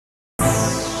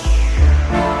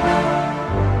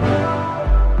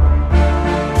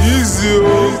easy,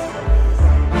 oh.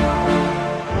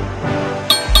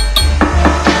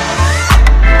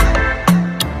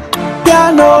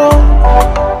 Piano,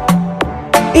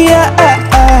 yeah,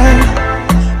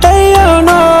 hey, you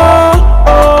know,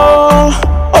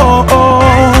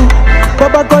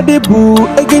 Baba got the boo,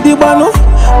 get the bano.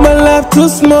 My life too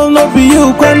small, no be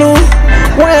you, kwano.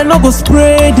 Why I no go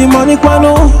spray the money,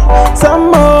 kwano?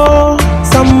 Some more,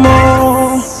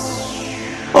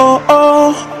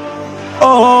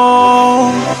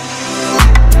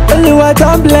 Only what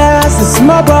I'm blessed, it's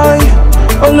my boy.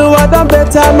 Only what I'm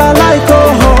better, my life,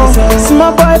 oh.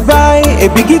 Small boy buy a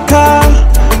biggie car.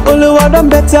 Only what I'm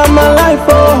better, my life,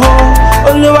 oh.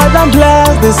 Only what I'm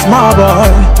blessed, this small boy.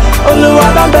 Only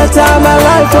what I'm better, my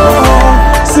life,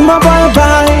 oh. Small boy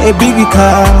buy a biggie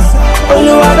car.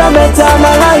 Only what I'm better,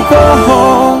 my life,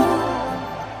 oh.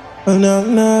 Oh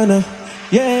no,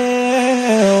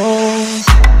 yeah, oh.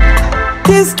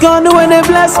 This gone when they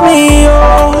bless me,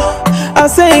 oh. I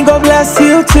say God bless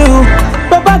you too.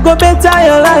 Papa go better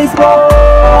your life,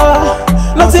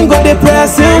 oh. Nothing go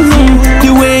depressing.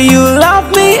 The way you love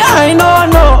me, I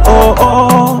know,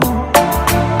 oh.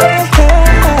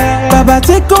 Baba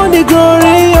take on the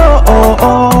glory,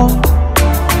 oh.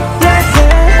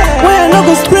 When I no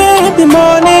go spread the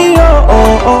money,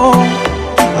 oh.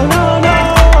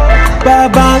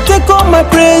 Baba take on my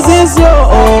praises,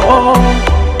 oh.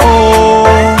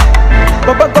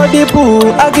 Baba got the boo,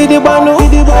 I get the bano.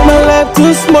 My life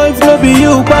too small if no be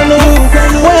you, kwano.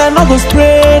 Why I no go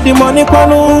spray the money,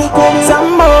 kwano?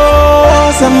 Some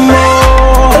more.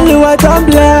 Only what I'm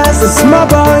blessed, it's my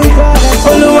boy.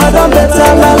 Only what I'm better,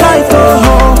 my life,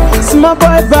 oh. Small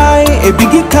boy buy a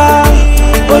biggie car.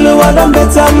 Only what I'm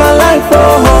better, my life,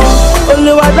 oh.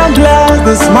 Only what I'm blessed,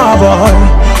 it's my boy.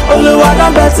 Only what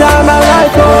I'm better, my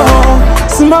life, oh.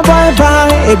 Small boy buy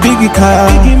a biggie car.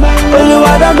 Only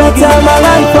what I'm better, my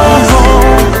life,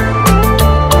 oh.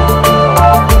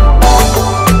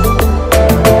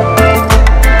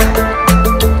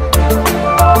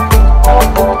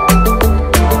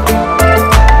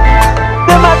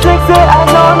 Them a think say I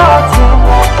know nothing.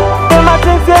 Them a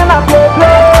think say I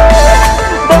play.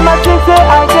 Them a think say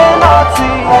I get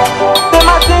nothing. Them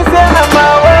a think say I'm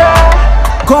my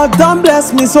way. God don't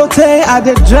bless me so tay I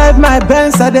dey drive my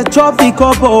Benz, I dey chop the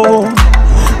couple.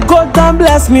 God don't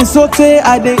bless me so tay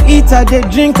I dey eat, I dey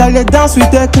drink, I dey dance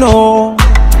with techno.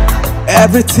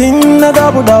 Everything a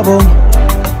double.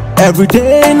 Every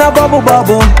day na bubble.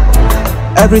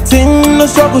 Everything no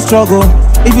struggle.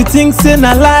 If you think sin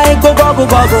I lie, go bubble.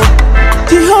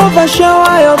 Jehovah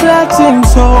shower your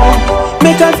blessings, so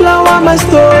make I flower my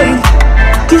story.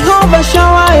 Jehovah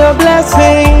shower your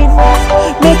blessings,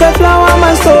 make I flower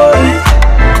my story.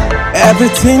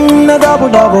 Everything a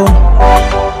double.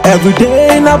 Every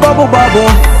day na bubble.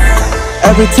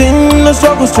 Everything no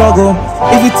struggle.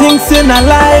 If you think sin I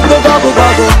lie, go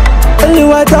bubble. Only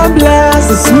what I'm blessed,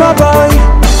 it's my boy.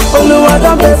 Only what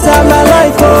I'm better, my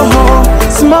life, oh.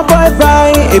 Small boy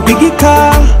buy a biggie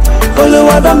car. Only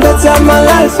what I'm better, my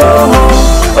life,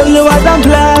 oh. Only what I'm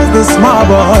blessed, this small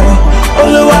boy.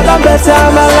 Only what I'm better,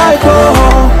 my life,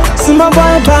 oh. Small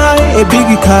boy buy a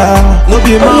biggie car. No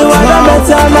be only what I'm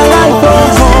better, my life,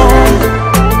 oh.